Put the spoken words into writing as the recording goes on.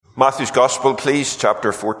Matthew's Gospel, please,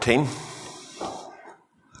 chapter 14.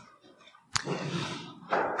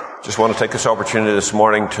 Just want to take this opportunity this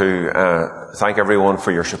morning to thank everyone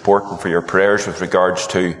for your support and for your prayers with regards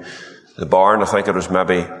to the barn. I think it was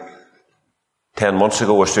maybe 10 months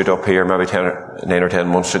ago I stood up here, maybe 9 or 10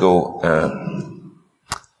 months ago,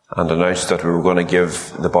 and announced that we were going to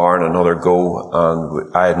give the barn another go,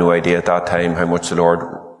 and I had no idea at that time how much the Lord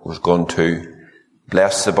was going to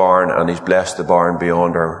bless the barn, and He's blessed the barn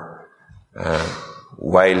beyond our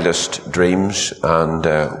wildest dreams, and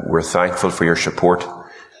we're thankful for your support.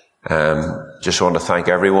 Just want to thank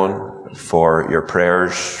everyone for your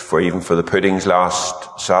prayers, for the puddings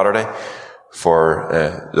last Saturday,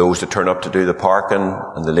 for those that turn up to do the parking,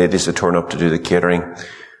 and the ladies that turn up to do the catering.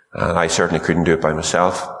 And I certainly couldn't do it by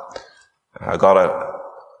myself. I got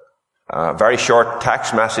a very short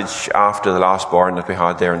text message after the last barn that we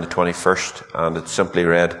had there on the 21st, and it simply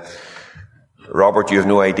read, "Robert, you have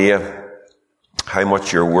no idea how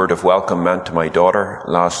much your word of welcome meant to my daughter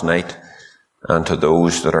last night and to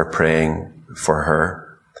those that are praying for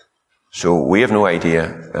her." So we have no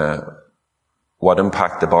idea what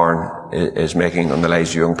impact the barn is making on the lives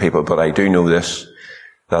of young people, but I do know this,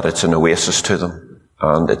 that it's an oasis to them,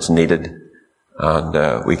 and it's needed.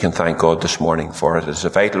 And we can thank God this morning for it. It's a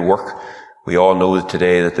vital work. We all know that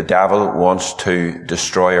today that the devil wants to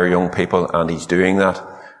destroy our young people, and he's doing that.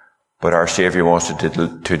 But our Saviour wants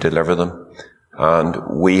to deliver them. And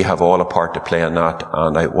we have all a part to play in that.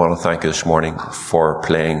 And I want to thank you this morning for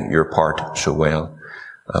playing your part so well.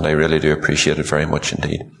 And I really do appreciate it very much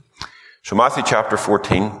indeed. So Matthew chapter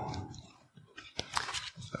 14.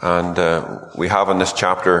 And we have in this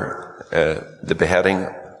chapter the beheading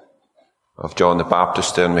of John the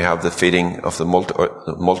Baptist, and we have the feeding of the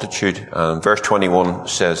multitude. And verse 21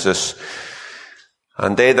 says this,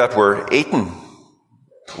 "And they that were eaten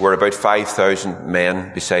were about 5,000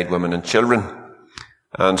 men, beside women and children.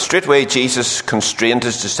 And straightway Jesus constrained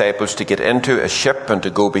his disciples to get into a ship and to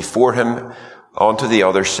go before him onto the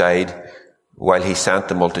other side, while he sent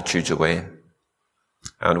the multitudes away.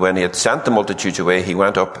 And when he had sent the multitudes away, he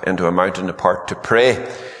went up into a mountain apart to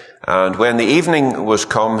pray. And when the evening was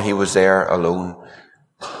come, he was there alone.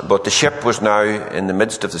 But the ship was now in the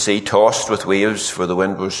midst of the sea, tossed with waves, for the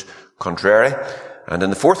wind was contrary. And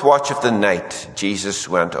in the fourth watch of the night, Jesus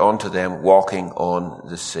went on to them, walking on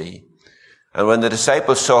the sea. And when the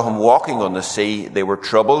disciples saw him walking on the sea, they were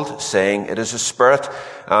troubled, saying, 'It is a spirit,'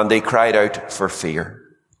 and they cried out for fear.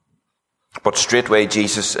 But straightway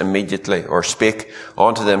Jesus spake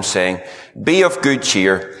unto them, saying, 'Be of good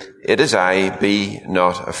cheer, it is I, be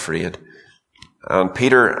not afraid.' And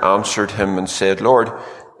Peter answered him and said, 'Lord,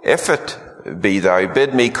 if it be thou,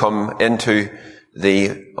 bid me come into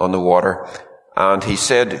thee on the water.' And he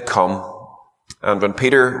said, 'Come.' And when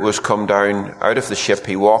Peter was come down out of the ship,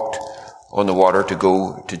 he walked on the water to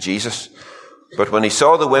go to Jesus. But when he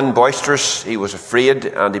saw the wind boisterous, he was afraid,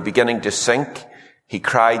 and he beginning to sink, he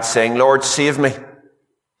cried, saying, 'Lord, save me.'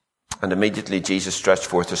 And immediately Jesus stretched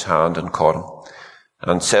forth his hand and caught him,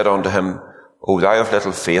 and said unto him, 'O thou of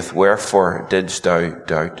little faith, wherefore didst thou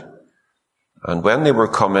doubt?' And when they were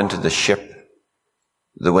come into the ship,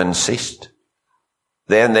 the wind ceased.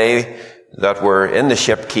 Then they that were in the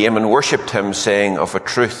ship came and worshipped him, saying, 'Of a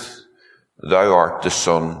truth, thou art the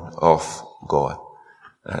Son of God.'"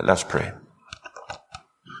 Let's pray.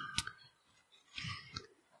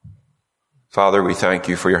 Father, we thank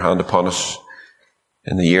you for your hand upon us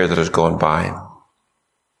in the year that has gone by.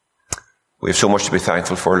 We have so much to be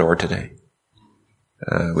thankful for, Lord, today.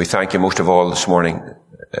 We thank you most of all this morning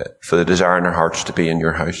for the desire in our hearts to be in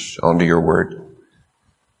your house, under your word.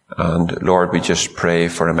 And Lord, we just pray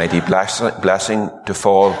for a mighty blessing to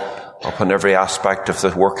fall upon every aspect of the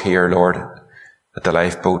work here, Lord, at the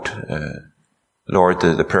lifeboat. Lord,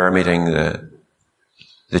 the prayer meeting,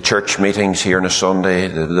 the church meetings here on a Sunday,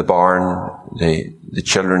 the barn, the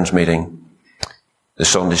children's meeting, the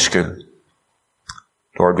Sunday school.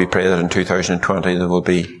 Lord, we pray that in 2020 there will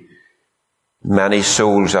be many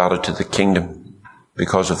souls added to the kingdom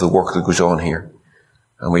because of the work that goes on here.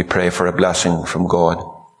 And we pray for a blessing from God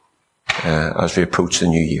as we approach the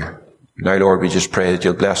new year. Now, Lord, we just pray that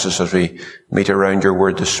you'll bless us as we meet around your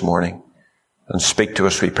word this morning, and speak to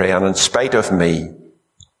us, we pray. And in spite of me,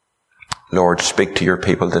 Lord, speak to your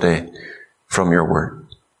people today from your word.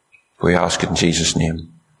 We ask it in Jesus'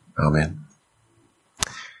 name. Amen.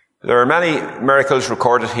 There are many miracles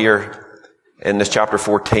recorded here in this chapter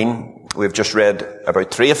 14. We've just read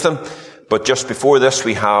about 3 of them, but just before this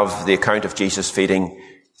we have the account of Jesus feeding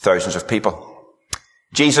thousands of people.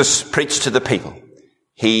 Jesus preached to the people.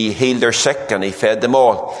 He healed their sick and he fed them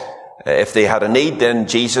all. If they had a need, then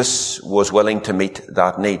Jesus was willing to meet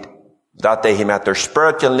that need. That day he met their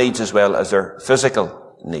spiritual needs as well as their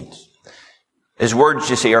physical needs. His words,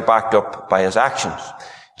 you see, are backed up by his actions.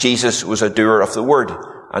 Jesus was a doer of the word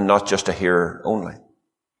and not just a hearer only.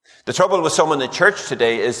 The trouble with some in the church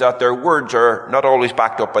today is that their words are not always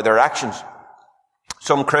backed up by their actions.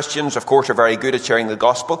 Some Christians, of course, are very good at sharing the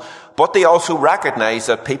gospel, but they also recognize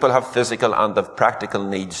that people have physical and have practical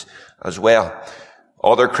needs as well.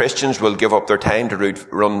 Other Christians will give up their time to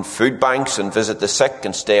run food banks and visit the sick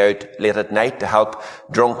and stay out late at night to help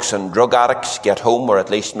drunks and drug addicts get home, or at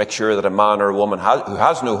least make sure that a man or a woman who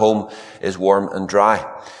has no home is warm and dry.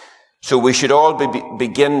 So we should all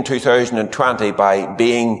begin 2020 by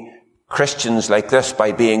being Christians like this,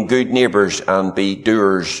 by being good neighbours and be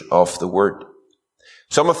doers of the word.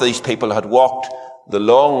 Some of these people had walked the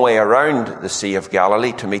long way around the Sea of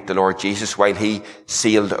Galilee to meet the Lord Jesus while he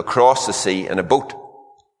sailed across the sea in a boat.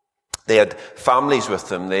 They had families with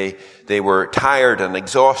them. They were tired and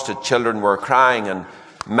exhausted. Children were crying, and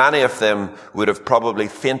many of them would have probably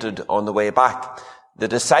fainted on the way back. The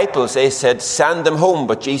disciples, they said, send them home.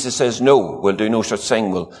 But Jesus says, no, we'll do no such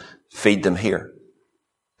thing. We'll feed them here.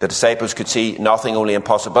 The disciples could see nothing, only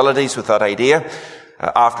impossibilities with that idea.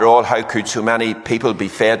 After all, how could so many people be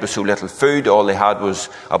fed with so little food? All they had was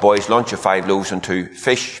a boy's lunch of 5 loaves and 2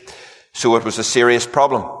 fish. So it was a serious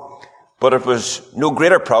problem. But it was no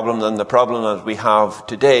greater problem than the problem that we have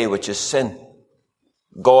today, which is sin.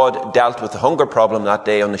 God dealt with the hunger problem that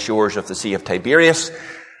day on the shores of the Sea of Tiberias,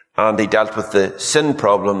 and he dealt with the sin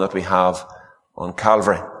problem that we have on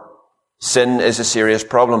Calvary. Sin is a serious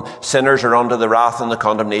problem. Sinners are under the wrath and the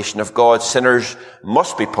condemnation of God. Sinners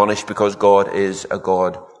must be punished because God is a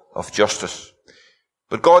God of justice.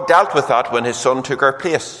 But God dealt with that when his Son took our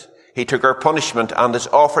place. He took our punishment and is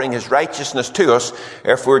offering his righteousness to us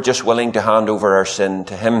if we're just willing to hand over our sin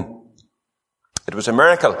to him. It was a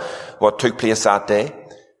miracle what took place that day,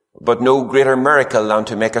 but no greater miracle than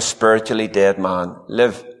to make a spiritually dead man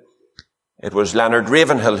live. It was Leonard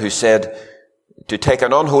Ravenhill who said, to take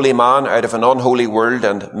an unholy man out of an unholy world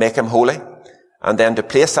and make him holy, and then to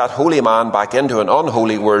place that holy man back into an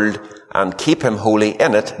unholy world and keep him holy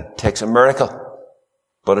in it, takes a miracle.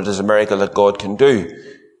 But it is a miracle that God can do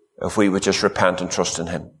if we would just repent and trust in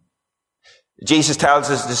him. Jesus tells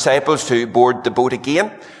his disciples to board the boat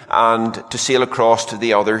again and to sail across to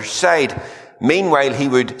the other side. Meanwhile, he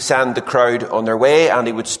would send the crowd on their way, and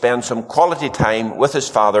he would spend some quality time with his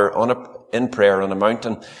Father in prayer on a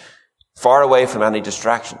mountain, far away from any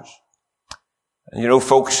distractions. And you know,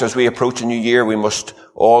 folks, as we approach a new year, we must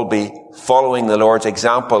all be following the Lord's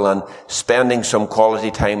example and spending some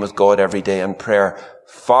quality time with God every day in prayer,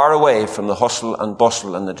 far away from the hustle and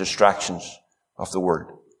bustle and the distractions of the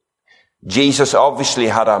world. Jesus obviously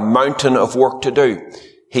had a mountain of work to do.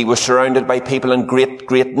 He was surrounded by people in great,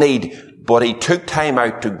 great need, but he took time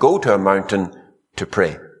out to go to a mountain to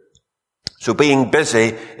pray. So being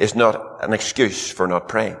busy is not an excuse for not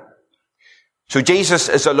praying. So Jesus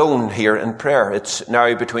is alone here in prayer. It's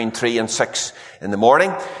now between 3 and 6 in the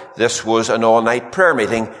morning. This was an all-night prayer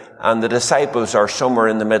meeting, and the disciples are somewhere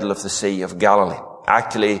in the middle of the Sea of Galilee.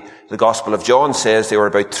 Actually, the Gospel of John says they were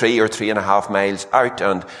about 3 or 3.5 miles out,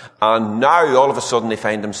 and now all of a sudden they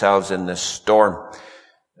find themselves in this storm.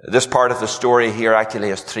 This part of the story here actually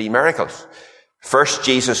has 3 miracles. First,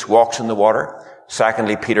 Jesus walks in the water.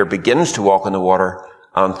 Secondly, Peter begins to walk in the water.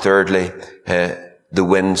 And thirdly, the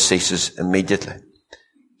wind ceases immediately.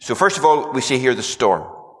 So first of all, we see here the storm.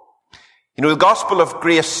 You know, the gospel of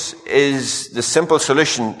grace is the simple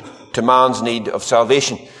solution to man's need of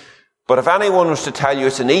salvation. But if anyone was to tell you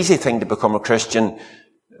it's an easy thing to become a Christian,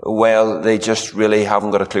 well, they just really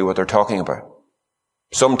haven't got a clue what they're talking about.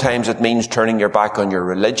 Sometimes it means turning your back on your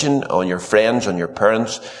religion, on your friends, on your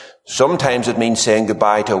parents. Sometimes it means saying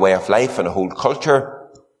goodbye to a way of life and a whole culture.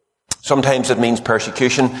 Sometimes it means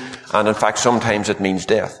persecution, and in fact, sometimes it means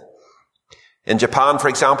death. In Japan, for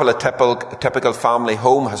example, a typical family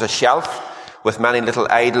home has a shelf with many little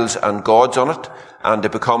idols and gods on it, and to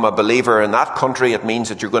become a believer in that country, it means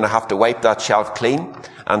that you're going to have to wipe that shelf clean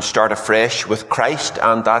and start afresh with Christ,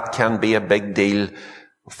 and that can be a big deal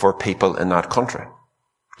for people in that country.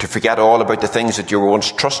 To forget all about the things that you were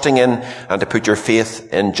once trusting in and to put your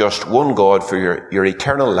faith in just one God for your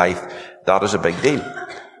eternal life, that is a big deal.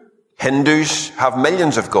 Hindus have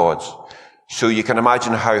millions of gods, so you can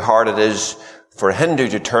imagine how hard it is for a Hindu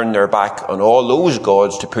to turn their back on all those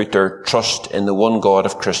gods to put their trust in the one God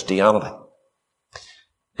of Christianity.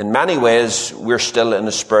 In many ways, we're still in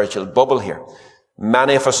a spiritual bubble here.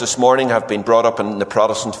 Many of us this morning have been brought up in the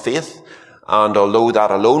Protestant faith, and although that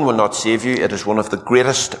alone will not save you, it is one of the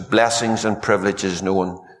greatest blessings and privileges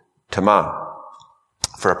known to man.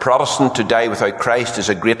 For a Protestant to die without Christ is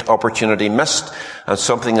a great opportunity missed and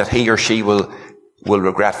something that he or she will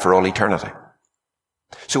regret for all eternity.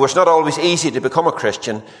 So it's not always easy to become a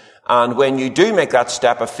Christian, and when you do make that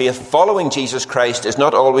step of faith, following Jesus Christ is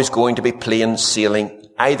not always going to be plain sailing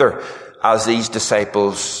either, as these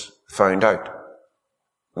disciples found out.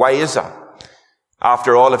 Why is that?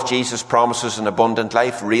 After all of Jesus promises an abundant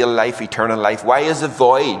life, real life, eternal life, why is the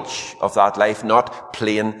voyage of that life not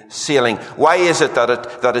plain sailing? Why is it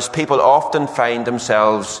that his people often find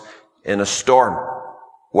themselves in a storm?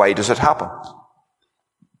 Why does it happen?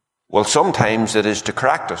 Well, sometimes it is to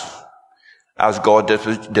correct us, as God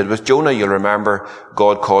did with Jonah. You'll remember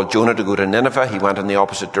God called Jonah to go to Nineveh. He went in the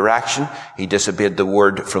opposite direction. He disobeyed the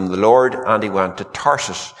word from the Lord, and he went to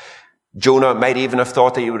Tarsus. Jonah might even have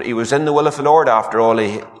thought that he was in the will of the Lord. After all,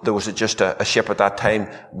 there was just a ship at that time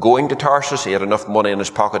going to Tarsus. He had enough money in his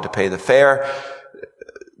pocket to pay the fare.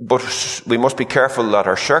 But we must be careful that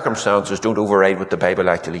our circumstances don't override what the Bible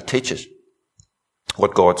actually teaches,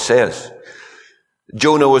 what God says.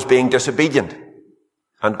 Jonah was being disobedient,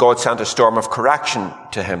 and God sent a storm of correction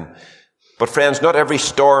to him. But friends, not every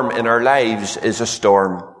storm in our lives is a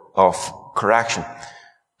storm of correction.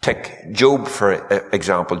 Take Job, for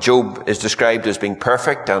example. Job is described as being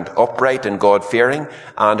perfect and upright and God-fearing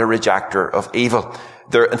and a rejecter of evil.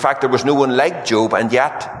 In fact, there was no one like Job, and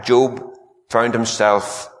yet Job found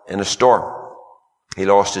himself in a storm. He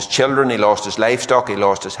lost his children, he lost his livestock, he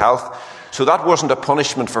lost his health. So that wasn't a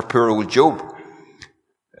punishment for poor old Job.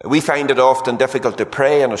 We find it often difficult to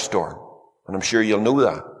pray in a storm, and I'm sure you'll know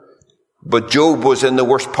that. But Job was in the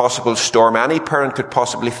worst possible storm any parent could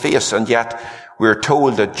possibly face, and yet we're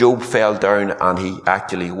told that Job fell down and he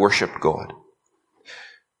actually worshipped God.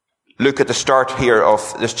 Look at the start here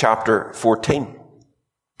of this chapter 14.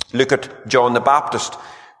 Look at John the Baptist.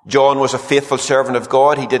 John was a faithful servant of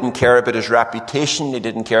God. He didn't care about his reputation. He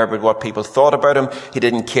didn't care about what people thought about him. He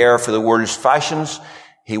didn't care for the world's fashions.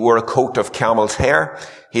 He wore a coat of camel's hair.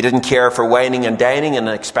 He didn't care for wining and dining in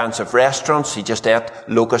expensive restaurants. He just ate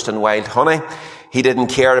locust and wild honey. He didn't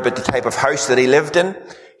care about the type of house that he lived in.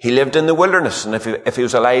 He lived in the wilderness, and if he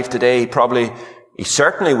was alive today, he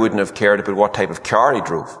certainly wouldn't have cared about what type of car he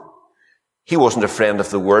drove. He wasn't a friend of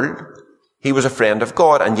the world. He was a friend of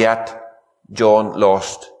God, and yet John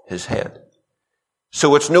lost his head.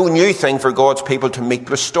 So it's no new thing for God's people to meet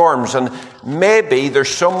with storms, and maybe there's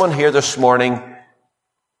someone here this morning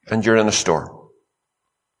and you're in a storm.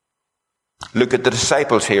 Look at the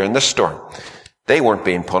disciples here in this storm. They weren't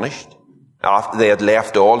being punished. After they had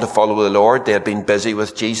left all to follow the Lord, they had been busy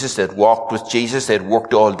with Jesus, they had walked with Jesus, they had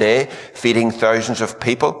worked all day, feeding thousands of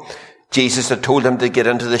people. Jesus had told them to get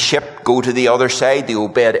into the ship, go to the other side. They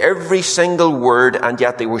obeyed every single word, and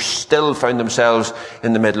yet they were still found themselves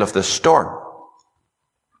in the middle of the storm.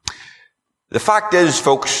 The fact is,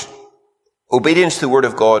 folks, obedience to the Word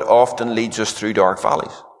of God often leads us through dark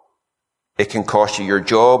valleys. It can cost you your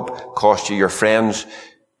job, cost you your friends,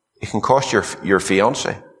 it can cost your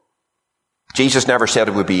fiancé. Jesus never said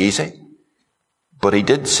it would be easy, but he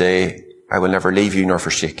did say, I will never leave you nor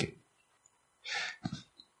forsake you.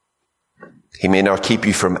 He may not keep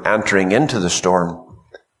you from entering into the storm,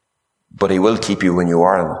 but he will keep you when you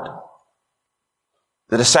are in it.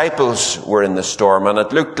 The disciples were in the storm, and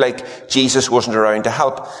it looked like Jesus wasn't around to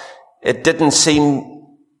help. It didn't seem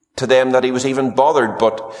to them that he was even bothered,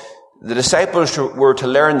 but the disciples were to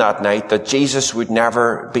learn that night that Jesus would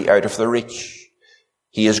never be out of their reach.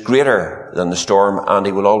 He is greater than the storm, and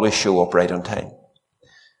he will always show up right on time.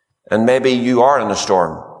 And maybe you are in a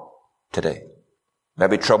storm today.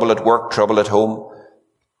 Maybe trouble at work, trouble at home,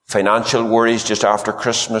 financial worries just after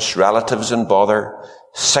Christmas, relatives in bother,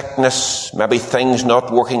 sickness, maybe things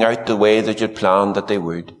not working out the way that you'd planned that they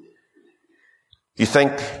would. You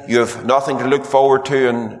think you have nothing to look forward to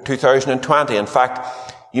in 2020. In fact,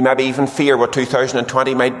 you maybe even fear what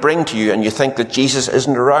 2020 might bring to you, and you think that Jesus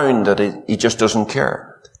isn't around, that he just doesn't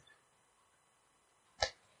care.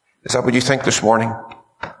 Is that what you think this morning?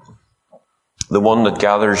 The one that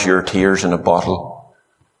gathers your tears in a bottle,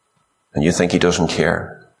 and you think he doesn't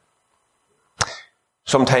care?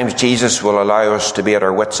 Sometimes Jesus will allow us to be at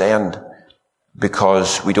our wits' end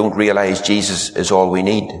because we don't realize Jesus is all we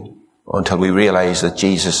need until we realize that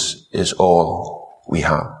Jesus is all we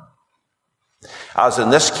have. As in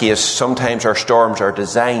this case, sometimes our storms are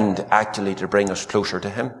designed actually to bring us closer to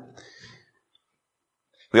him.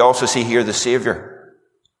 We also see here the Saviour.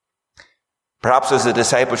 Perhaps as the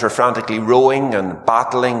disciples were frantically rowing and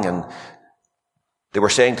battling, and they were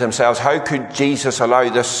saying to themselves, how could Jesus allow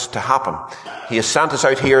this to happen? He has sent us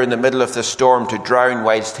out here in the middle of this storm to drown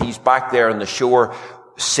whilst he's back there on the shore,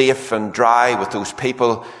 safe and dry with those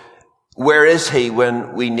people. Where is he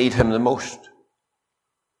when we need him the most?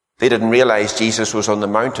 They didn't realize Jesus was on the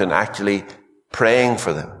mountain actually praying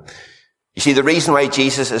for them. You see, the reason why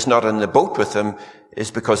Jesus is not in the boat with them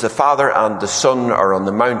is because the Father and the Son are on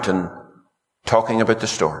the mountain talking about the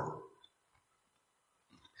storm.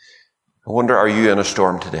 I wonder, are you in a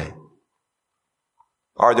storm today?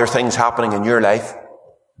 Are there things happening in your life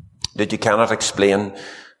that you cannot explain,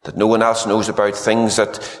 that no one else knows about, things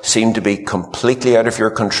that seem to be completely out of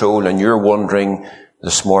your control, and you're wondering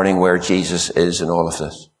this morning where Jesus is in all of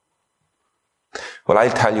this? Well,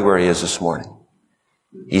 I'll tell you where he is this morning.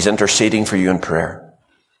 He's interceding for you in prayer.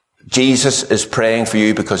 Jesus is praying for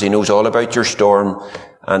you because he knows all about your storm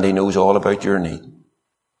and he knows all about your need.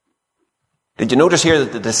 Did you notice here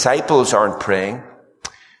that the disciples aren't praying?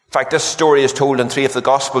 In fact, this story is told in 3 of the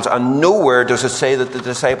Gospels, and nowhere does it say that the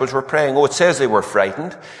disciples were praying. Oh, it says they were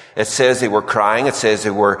frightened. It says they were crying. It says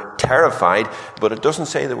they were terrified. But it doesn't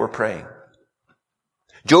say they were praying.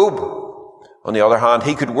 Job, on the other hand,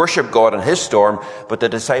 he could worship God in his storm, but the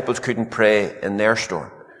disciples couldn't pray in their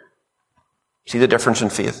storm. See the difference in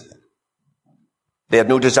faith? They had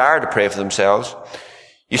no desire to pray for themselves.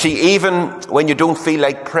 You see, even when you don't feel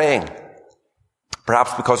like praying,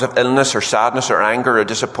 perhaps because of illness or sadness or anger or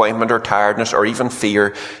disappointment or tiredness or even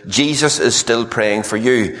fear, Jesus is still praying for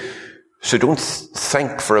you. So don't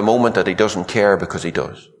think for a moment that he doesn't care, because he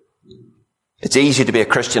does. It's easy to be a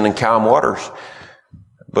Christian in calm waters,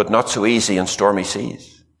 but not so easy in stormy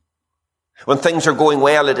seas. When things are going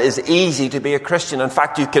well, it is easy to be a Christian. In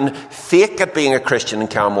fact, you can fake it being a Christian in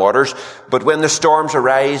calm waters, but when the storms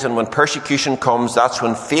arise and when persecution comes, that's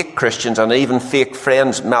when fake Christians and even fake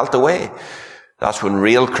friends melt away. That's when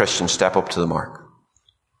real Christians step up to the mark.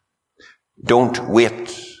 Don't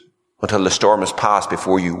wait until the storm has passed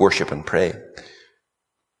before you worship and pray.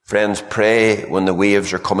 Friends, pray when the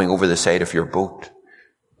waves are coming over the side of your boat.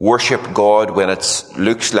 Worship God when it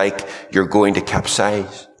looks like you're going to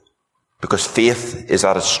capsize. Because faith is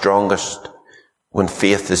at its strongest when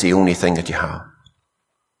faith is the only thing that you have.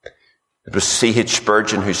 It was C.H.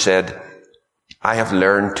 Spurgeon who said, "I have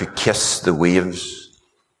learned to kiss the waves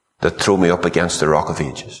that throw me up against the rock of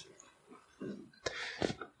ages."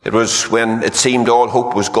 It was when it seemed all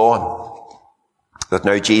hope was gone that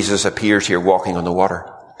now Jesus appears here walking on the water.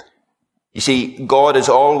 You see, God is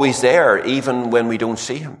always there, even when we don't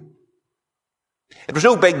see him. It was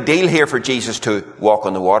no big deal here for Jesus to walk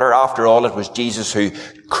on the water. After all, it was Jesus who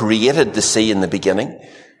created the sea in the beginning.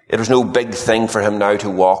 It was no big thing for him now to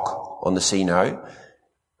walk on the sea now.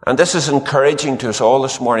 And this is encouraging to us all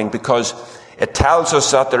this morning, because it tells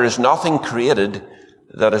us that there is nothing created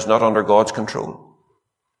that is not under God's control.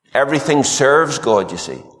 Everything serves God, you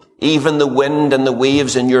see. Even the wind and the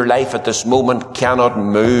waves in your life at this moment cannot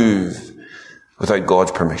move without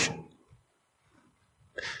God's permission.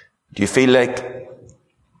 Do you feel like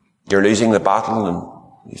you're losing the battle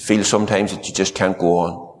and you feel sometimes that you just can't go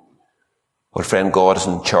on? Well, friend, God is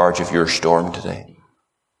in charge of your storm today.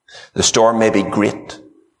 The storm may be great,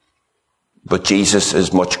 but Jesus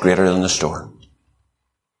is much greater than the storm.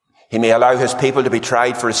 He may allow his people to be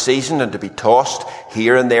tried for a season and to be tossed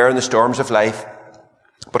here and there in the storms of life,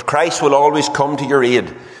 but Christ will always come to your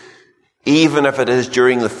aid, even if it is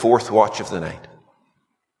during the 4th watch of the night.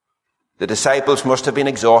 The disciples must have been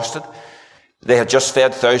exhausted. They had just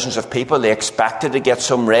fed thousands of people. They expected to get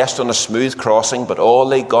some rest on a smooth crossing, but all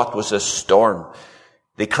they got was a storm.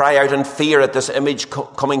 They cry out in fear at this image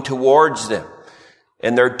coming towards them.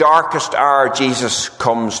 In their darkest hour, Jesus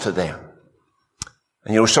comes to them.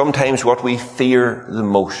 And you know, sometimes what we fear the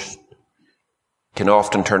most can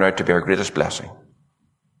often turn out to be our greatest blessing.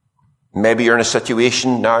 Maybe you're in a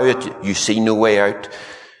situation now that you see no way out,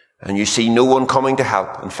 and you see no one coming to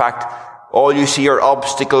help. In fact, all you see are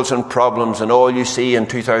obstacles and problems, and all you see in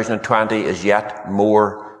 2020 is yet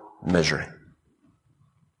more misery.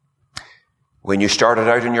 When you started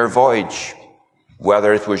out on your voyage,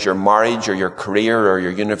 whether it was your marriage or your career or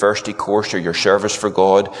your university course or your service for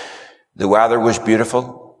God, the weather was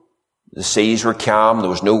beautiful. The seas were calm. There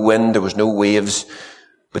was no wind. There was no waves.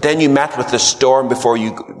 But then you met with the storm before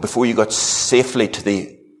you got safely to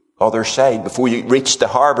the other side, before you reached the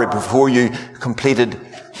harbour, before you completed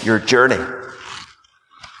your journey.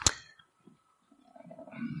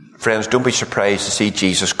 Friends, don't be surprised to see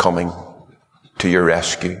Jesus coming to your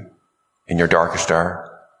rescue in your darkest hour.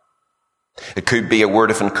 It could be a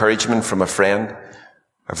word of encouragement from a friend,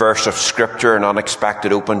 a verse of scripture, an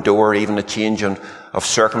unexpected open door, even a change of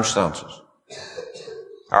circumstances.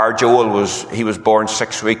 Our Joel was born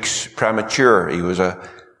 6 weeks premature. He was a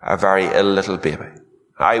very ill little baby.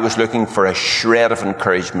 I was looking for a shred of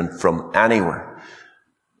encouragement from anywhere.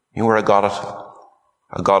 You know where I got it?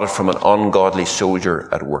 I got it from an ungodly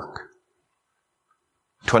soldier at work.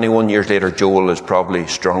 21 years later, Joel is probably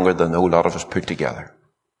stronger than the whole lot of us put together.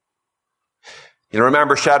 You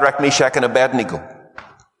remember Shadrach, Meshach, and Abednego?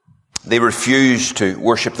 They refused to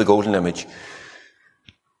worship the golden image.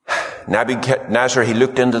 Nebuchadnezzar, he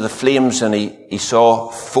looked into the flames and he saw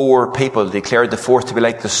 4 people, declared the fourth to be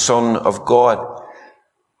like the Son of God.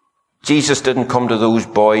 Jesus didn't come to those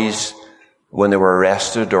boys when they were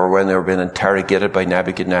arrested or when they were being interrogated by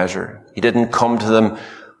Nebuchadnezzar. He didn't come to them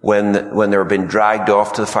when they were being dragged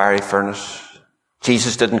off to the fiery furnace.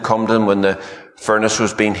 Jesus didn't come to them when the furnace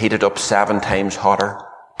was being heated up 7 times hotter.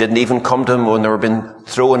 Didn't even come to them when they were being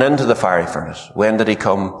thrown into the fiery furnace. When did he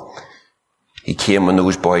come? He came when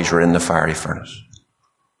those boys were in the fiery furnace.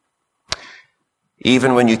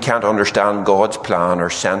 Even when you can't understand God's plan or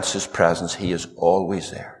sense his presence, he is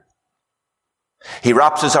always there. He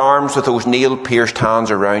wraps his arms with those nail-pierced hands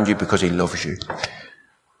around you because he loves you.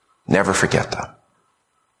 Never forget that.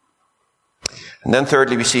 And then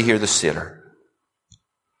thirdly, we see here the sailor.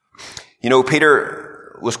 You know,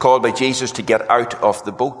 Peter was called by Jesus to get out of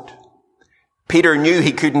the boat. Peter knew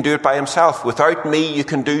he couldn't do it by himself. Without me, you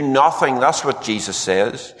can do nothing. That's what Jesus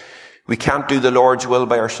says. We can't do the Lord's will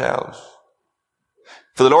by ourselves.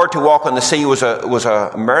 For the Lord to walk on the sea was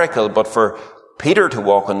a miracle, but for Peter to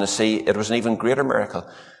walk on the sea, it was an even greater miracle.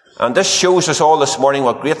 And this shows us all this morning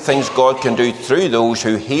what great things God can do through those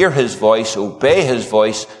who hear his voice, obey his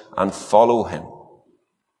voice, and follow him.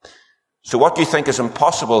 So what do you think is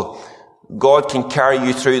impossible? God can carry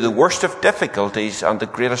you through the worst of difficulties and the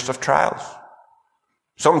greatest of trials.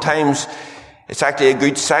 Sometimes it's actually a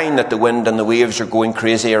good sign that the wind and the waves are going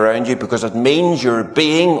crazy around you, because it means you're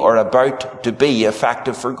being or about to be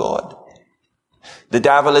effective for God. The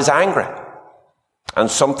devil is angry,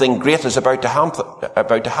 and something great is about to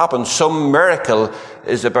happen. Some miracle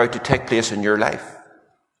is about to take place in your life.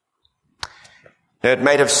 Now, it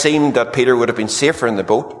might have seemed that Peter would have been safer in the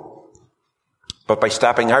boat, but by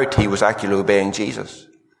stepping out, he was actually obeying Jesus.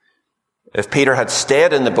 If Peter had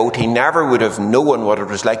stayed in the boat, he never would have known what it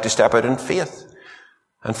was like to step out in faith.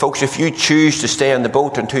 And folks, if you choose to stay in the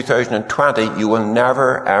boat in 2020, you will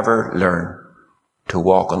never, ever learn to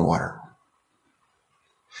walk on water.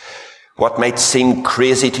 What might seem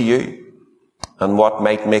crazy to you and what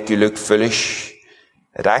might make you look foolish,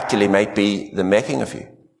 it actually might be the making of you.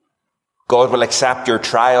 God will accept your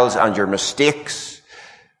trials and your mistakes,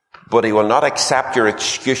 but he will not accept your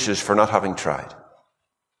excuses for not having tried.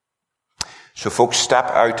 So folks, step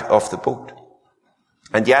out of the boat.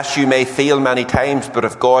 And yes, you may fail many times, but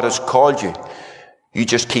if God has called you, you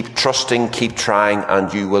just keep trusting, keep trying,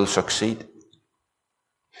 and you will succeed.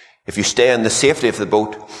 If you stay in the safety of the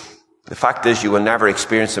boat, the fact is you will never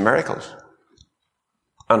experience the miracles.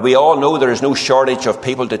 And we all know there is no shortage of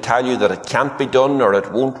people to tell you that it can't be done, or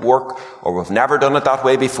it won't work, or we've never done it that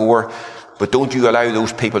way before, but don't you allow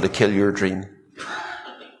those people to kill your dream.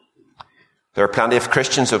 There are plenty of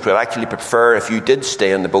Christians that would actually prefer if you did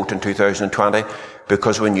stay in the boat in 2020,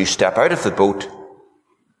 because when you step out of the boat,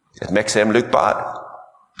 it makes them look bad,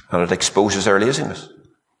 and it exposes their laziness.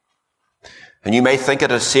 And you may think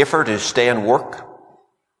it is safer to stay and work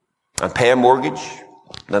and pay a mortgage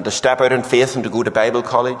than to step out in faith and to go to Bible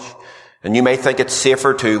college. And you may think it's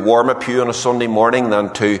safer to warm a pew on a Sunday morning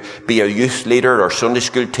than to be a youth leader or Sunday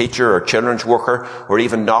school teacher or children's worker, or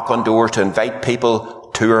even knock on doors to invite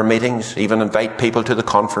people to our meetings, even invite people to the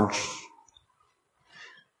conference.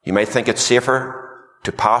 You might think it's safer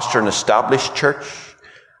to pastor an established church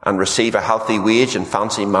and receive a healthy wage and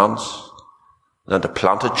fancy manse than to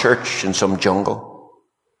plant a church in some jungle.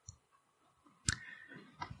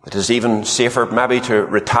 It is even safer maybe to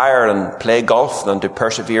retire and play golf than to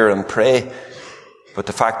persevere and pray. But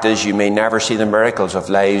the fact is, you may never see the miracles of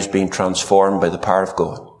lives being transformed by the power of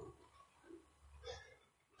God.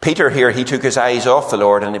 Peter here, he took his eyes off the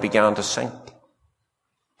Lord and he began to sink.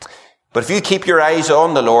 But if you keep your eyes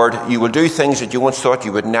on the Lord, you will do things that you once thought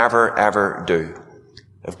you would never, ever do.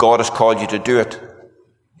 If God has called you to do it,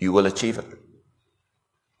 you will achieve it.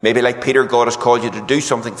 Maybe like Peter, God has called you to do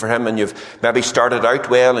something for him, and you've maybe started out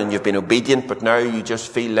well and you've been obedient, but now you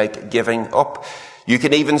just feel like giving up. You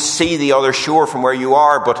can even see the other shore from where you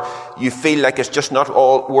are, but you feel like it's just not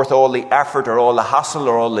worth all the effort or all the hassle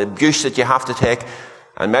or all the abuse that you have to take.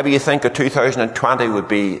 And maybe you think that 2020 would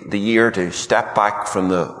be the year to step back from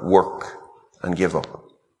the work and give up.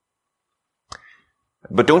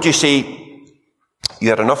 But don't you see, you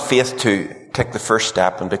had enough faith to take the first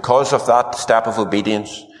step, and because of that step of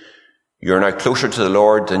obedience, you're now closer to the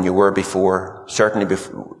Lord than you were before, certainly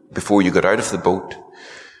before you got out of the boat.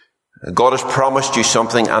 God has promised you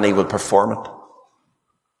something and he will perform it.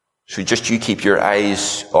 So just you keep your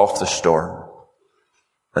eyes off the storm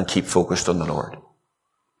and keep focused on the Lord.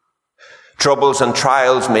 Troubles and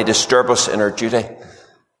trials may disturb us in our duty,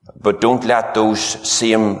 but don't let those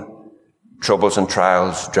same troubles and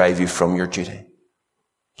trials drive you from your duty.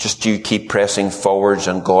 Just you keep pressing forwards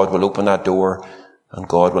and God will open that door and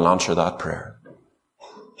God will answer that prayer.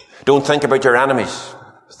 Don't think about your enemies.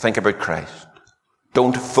 Think about Christ.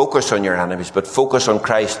 Don't focus on your enemies, but focus on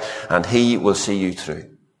Christ and He will see you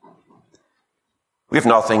through. We have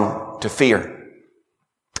nothing to fear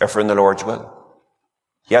if we're in the Lord's will.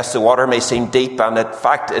 Yes, the water may seem deep, and in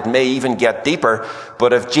fact, it may even get deeper,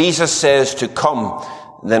 but if Jesus says to come,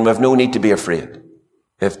 then we have no need to be afraid.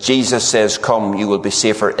 If Jesus says, come, you will be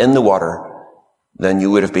safer in the water than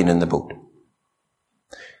you would have been in the boat.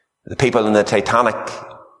 The people in the Titanic,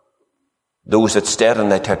 those that stayed in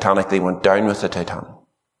the Titanic, they went down with the Titanic.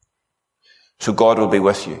 So God will be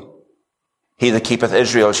with you. He that keepeth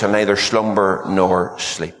Israel shall neither slumber nor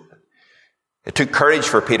sleep. It took courage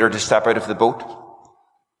for Peter to step out of the boat.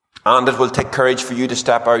 And it will take courage for you to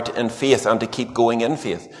step out in faith and to keep going in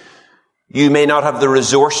faith. You may not have the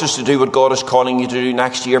resources to do what God is calling you to do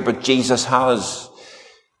next year, but Jesus has.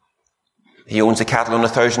 He owns the cattle on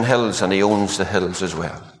 1,000 hills, and He owns the hills as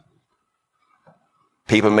well.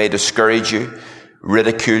 People may discourage you,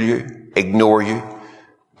 ridicule you, ignore you.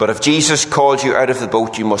 But if Jesus calls you out of the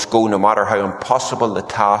boat, you must go no matter how impossible the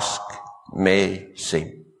task may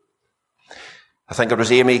seem. I think it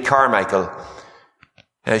was Amy Carmichael.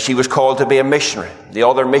 She was called to be a missionary. The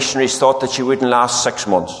other missionaries thought that she wouldn't last 6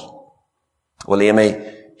 months. Well, Amy,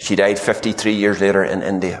 she died 53 years later in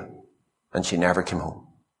India, and she never came home.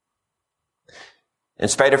 In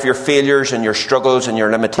spite of your failures and your struggles and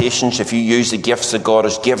your limitations, if you use the gifts that God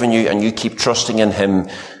has given you and you keep trusting in Him,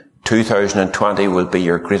 2020 will be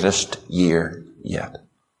your greatest year yet.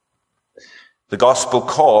 The gospel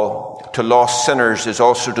call to lost sinners is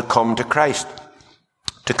also to come to Christ,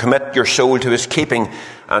 to commit your soul to His keeping,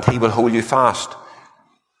 and He will hold you fast.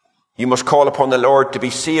 You must call upon the Lord to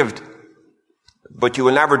be saved, but you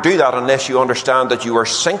will never do that unless you understand that you are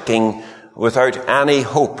sinking without any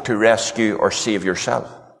hope to rescue or save yourself.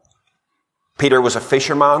 Peter was a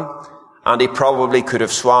fisherman, and he probably could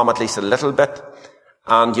have swam at least a little bit.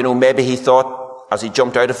 And, maybe he thought, as he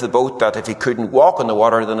jumped out of the boat, that if he couldn't walk on the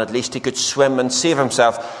water, then at least he could swim and save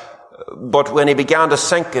himself. But when he began to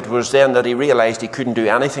sink, it was then that he realized he couldn't do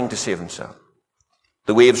anything to save himself.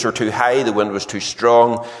 The waves were too high, the wind was too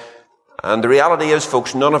strong. And the reality is,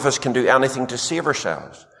 folks, none of us can do anything to save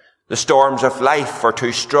ourselves. The storms of life are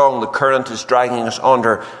too strong, the current is dragging us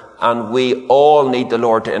under, and we all need the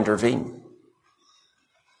Lord to intervene.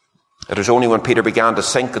 It was only when Peter began to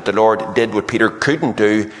sink that the Lord did what Peter couldn't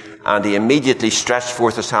do, and He immediately stretched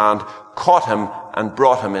forth His hand, caught him, and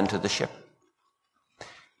brought him into the ship.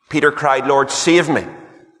 Peter cried, Lord, save me.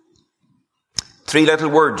 3 little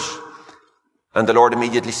words, and the Lord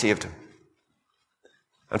immediately saved him.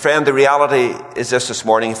 And friend, the reality is this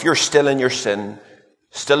morning. If you're still in your sin,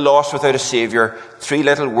 still lost without a Saviour, 3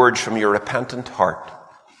 little words from your repentant heart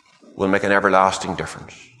will make an everlasting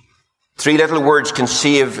difference. 3 little words can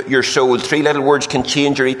save your soul. 3 little words can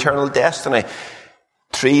change your eternal destiny.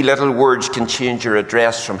 3 little words can change your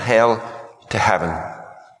address from hell to heaven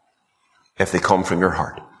if they come from your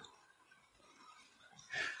heart.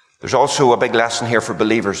 There's also a big lesson here for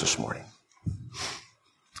believers this morning.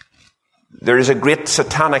 There is a great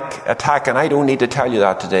satanic attack, and I don't need to tell you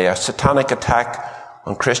that today, a satanic attack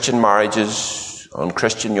on Christian marriages, on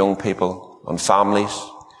Christian young people, on families.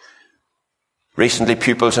 Recently,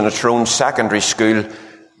 pupils in a Tyrone secondary school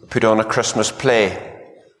put on a Christmas play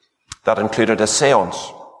that included a séance.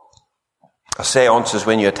 A séance is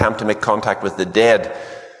when you attempt to make contact with the dead.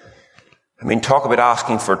 I mean, talk about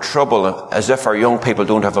asking for trouble, as if our young people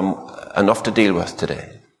don't have enough to deal with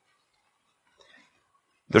today.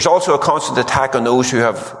 There's also a constant attack on those who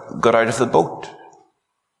have got out of the boat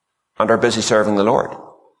and are busy serving the Lord.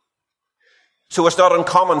 So it's not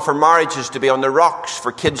uncommon for marriages to be on the rocks,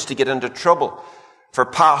 for kids to get into trouble, for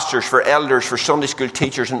pastors, for elders, for Sunday school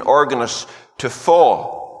teachers and organists to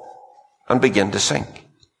fall and begin to sink.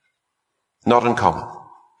 Not uncommon.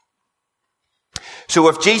 So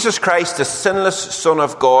if Jesus Christ, the sinless Son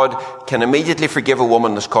of God, can immediately forgive a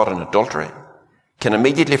woman that's caught in adultery, can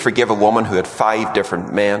immediately forgive a woman who had 5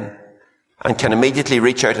 different men, and can immediately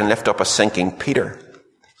reach out and lift up a sinking Peter,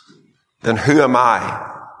 then who am I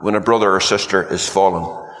when a brother or sister is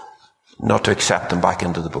fallen not to accept them back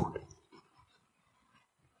into the boat?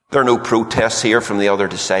 There are no protests here from the other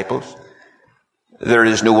disciples. There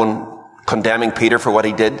is no one condemning Peter for what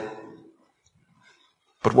he did.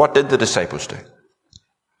 But what did the disciples do?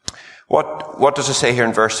 What does it say here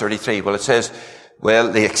in verse 33? Well, it says,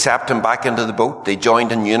 well, they accept him back into the boat. They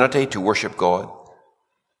joined in unity to worship God.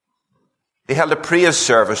 They held a praise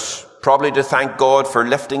service, probably to thank God for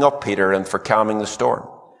lifting up Peter and for calming the storm.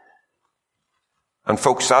 And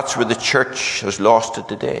folks, that's where the church has lost it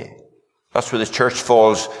today. That's where the church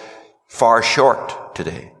falls far short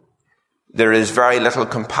today. There is very little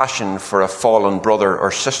compassion for a fallen brother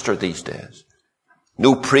or sister these days.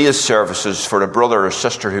 No praise services for a brother or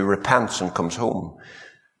sister who repents and comes home.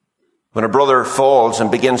 When a brother falls and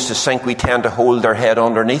begins to sink, we tend to hold their head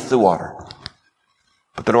underneath the water.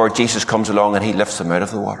 But the Lord Jesus comes along and he lifts them out of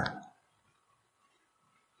the water.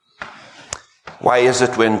 Why is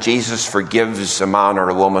it when Jesus forgives a man or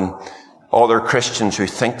a woman, other Christians who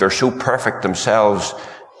think they're so perfect themselves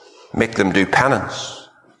make them do penance?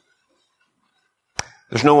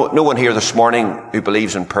 There's no one here this morning who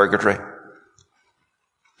believes in purgatory.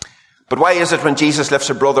 But why is it when Jesus lifts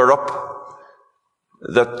a brother up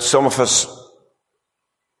that some of us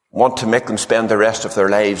want to make them spend the rest of their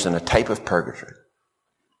lives in a type of purgatory?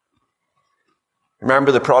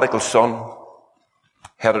 Remember the prodigal son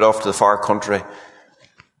headed off to the far country.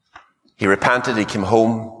 He repented, he came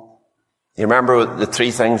home. You remember the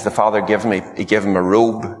three things the father gave him? He gave him a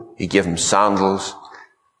robe, he gave him sandals,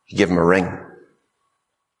 he gave him a ring.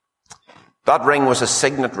 That ring was a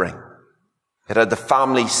signet ring. It had the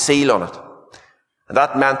family seal on it. And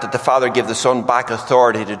that meant that the father gave the son back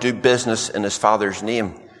authority to do business in his father's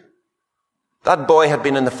name. That boy had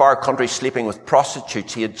been in the far country sleeping with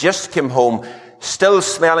prostitutes. He had just come home, still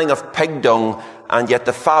smelling of pig dung, and yet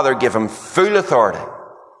the father gave him full authority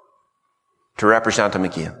to represent him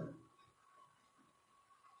again.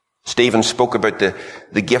 Stephen spoke about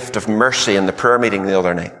the gift of mercy in the prayer meeting the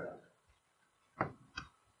other night.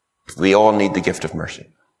 We all need the gift of mercy.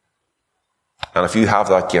 And if you have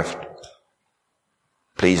that gift,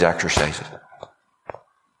 please exercise it.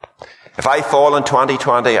 If I fall in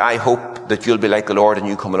 2020, I hope that you'll be like the Lord and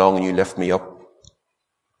you come along and you lift me up.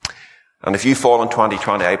 And if you fall in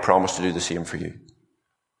 2020, I promise to do the same for you.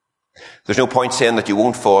 There's no point saying that you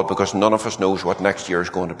won't fall because none of us knows what next year is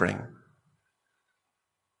going to bring.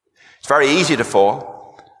 It's very easy to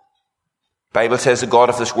fall. The Bible says the God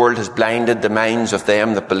of this world has blinded the minds of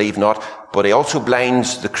them that believe not, but he also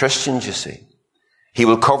blinds the Christians, you see. He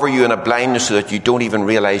will cover you in a blindness so that you don't even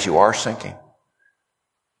realize you are sinking.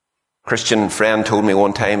 A Christian friend told me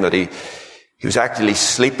one time that he was actually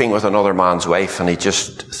sleeping with another man's wife and he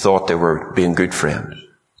just thought they were being good friends.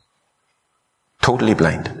 Totally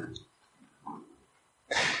blinded.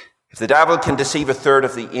 If the devil can deceive a third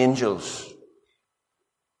of the angels,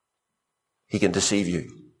 he can deceive you.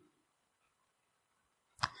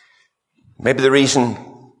 Maybe the reason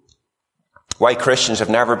why Christians have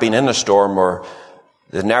never been in a storm or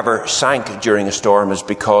they've never sank during a storm is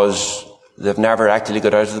because they've never actually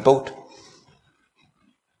got out of the boat.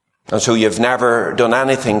 And so you've never done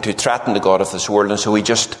anything to threaten the God of this world, and so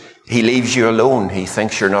he leaves you alone. He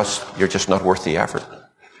thinks you're just not worth the effort.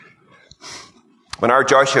 When our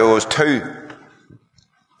Joshua was 2,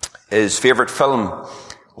 his favourite film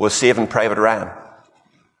was Saving Private Ryan.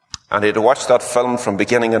 And he'd watched that film from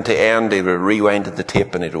beginning to end. He rewinded the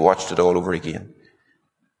tape and he'd watched it all over again.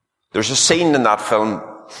 There's a scene in that film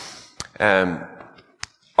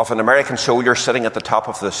of an American soldier sitting at the top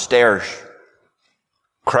of the stairs,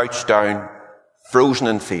 crouched down, frozen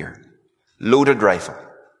in fear, loaded rifle.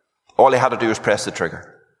 All he had to do was press the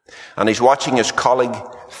trigger. And he's watching his colleague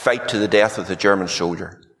fight to the death with the German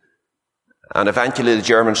soldier. And eventually the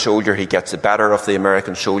German soldier, he gets the better of the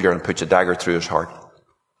American soldier and puts a dagger through his heart.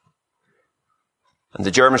 And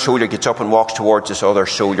the German soldier gets up and walks towards this other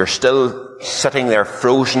soldier, still sitting there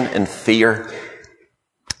frozen in fear.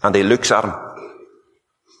 And he looks at him.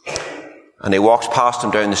 And he walks past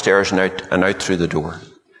him down the stairs and out through the door.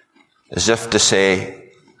 As if to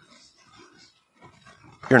say,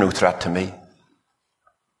 you're no threat to me.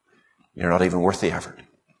 You're not even worth the effort.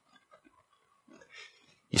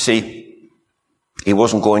 You see, he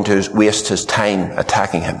wasn't going to waste his time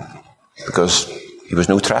attacking him because he was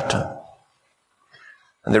no threat to him.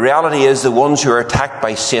 And the reality is the ones who are attacked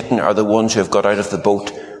by Satan are the ones who have got out of the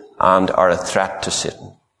boat and are a threat to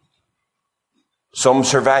Satan. Some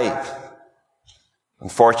survive.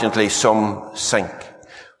 Unfortunately, some sink.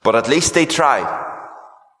 But at least they try.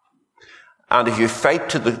 And if you fight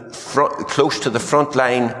to the front, close to the front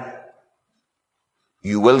line,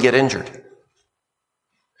 you will get injured.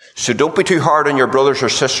 So don't be too hard on your brothers or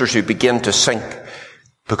sisters who begin to sink,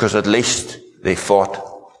 because at least they fought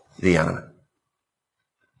the enemy.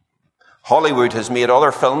 Hollywood has made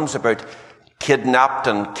other films about kidnapped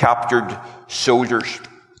and captured soldiers.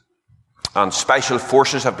 And special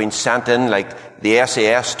forces have been sent in, like the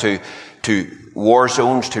SAS, to war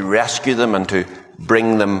zones to rescue them and to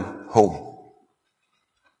bring them home.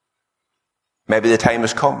 Maybe the time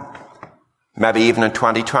has come, maybe even in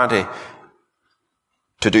 2020,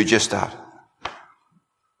 to do just that.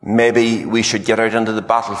 Maybe we should get out into the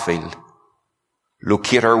battlefield,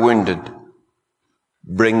 locate our wounded,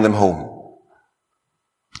 bring them home,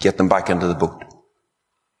 get them back into the boat.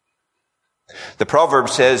 The proverb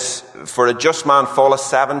says, "For a just man falleth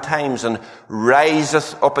 7 times and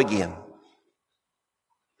riseth up again."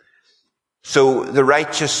 So the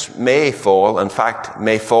righteous may fall, in fact,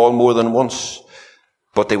 may fall more than once,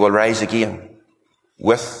 but they will rise again,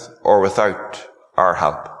 with or without our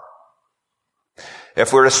help.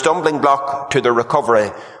 If we're a stumbling block to the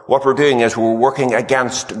recovery, what we're doing is we're working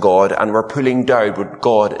against God and we're pulling down what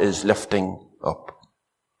God is lifting up.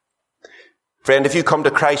 Friend, if you come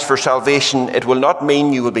to Christ for salvation, it will not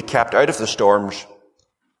mean you will be kept out of the storms,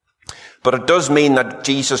 but it does mean that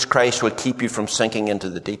Jesus Christ will keep you from sinking into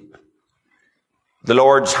the deep. The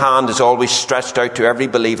Lord's hand is always stretched out to every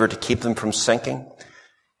believer to keep them from sinking.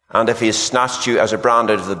 And if he has snatched you as a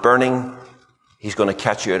brand out of the burning, he's going to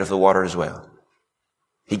catch you out of the water as well.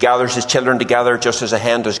 He gathers his children together just as a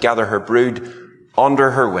hen does gather her brood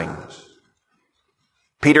under her wings.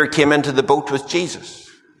 Peter came into the boat with Jesus.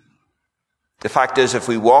 The fact is, if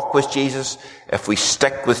we walk with Jesus, if we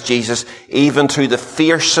stick with Jesus, even through the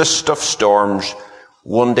fiercest of storms,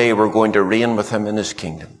 one day we're going to reign with him in his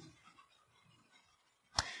kingdom.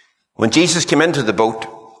 When Jesus came into the boat,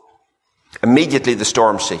 immediately the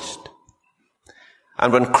storm ceased.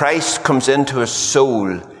 And when Christ comes into a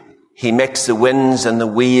soul, he makes the winds and the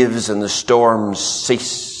waves and the storms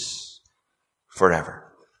cease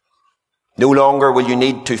forever. No longer will you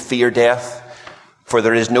need to fear death, for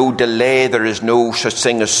there is no delay, there is no such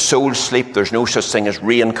thing as soul sleep, there's no such thing as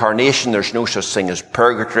reincarnation, there's no such thing as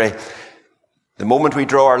purgatory. The moment we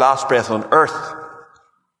draw our last breath on earth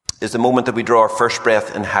is the moment that we draw our first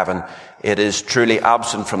breath in heaven. It is truly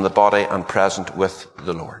absent from the body and present with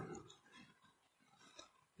the Lord.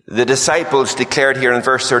 The disciples declared here in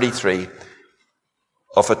verse 33,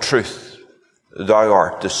 "Of a truth, thou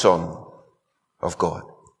art the Son of God."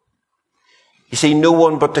 You see, no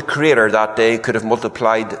one but the Creator that day could have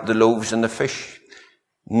multiplied the loaves and the fish.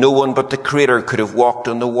 No one but the Creator could have walked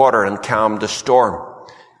on the water and calmed the storm.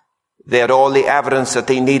 They had all the evidence that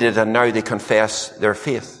they needed, and now they confess their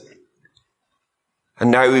faith. And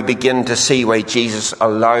now we begin to see why Jesus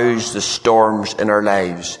allows the storms in our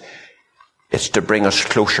lives. It's to bring us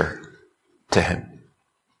closer to him.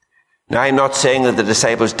 Now, I'm not saying that the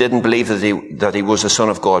disciples didn't believe that he was the Son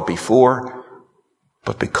of God before,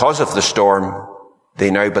 but because of the storm, they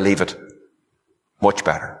now believe it much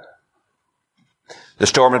better. The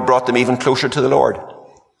storm had brought them even closer to the Lord.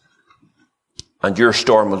 And your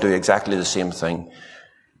storm will do exactly the same thing.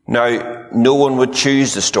 Now, no one would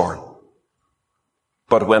choose the storm.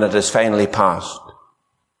 But when it is finally passed,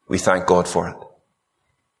 we thank God for it.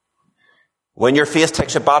 When your faith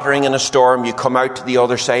takes a battering in a storm, you come out to the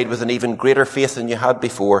other side with an even greater faith than you had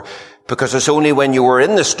before, because it's only when you were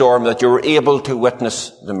in the storm that you were able to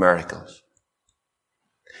witness the miracles.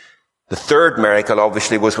 The third miracle,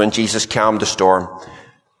 obviously, was when Jesus calmed the storm.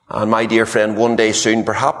 And my dear friend, one day soon,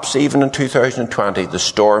 perhaps even in 2020, the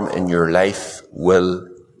storm in your life will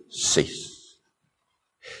cease.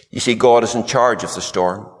 You see, God is in charge of the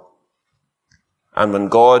storm. And when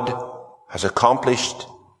God has accomplished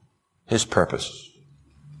his purpose,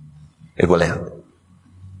 it will end.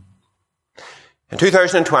 In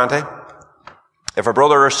 2020, if a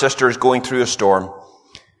brother or sister is going through a storm,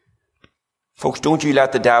 folks, don't you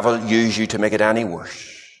let the devil use you to make it any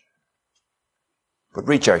worse. But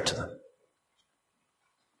reach out to them.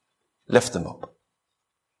 Lift them up.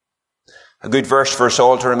 A good verse for us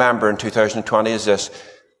all to remember in 2020 is this: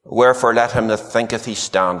 "Wherefore let him that thinketh he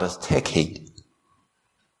standeth take heed,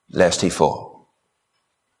 lest he fall."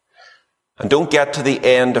 And don't get to the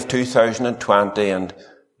end of 2020 and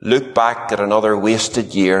look back at another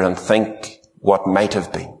wasted year and think what might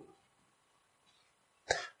have been.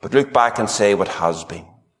 But look back and say what has been.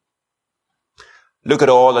 Look at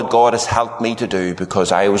all that God has helped me to do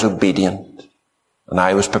because I was obedient and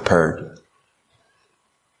I was prepared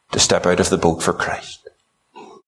to step out of the boat for Christ.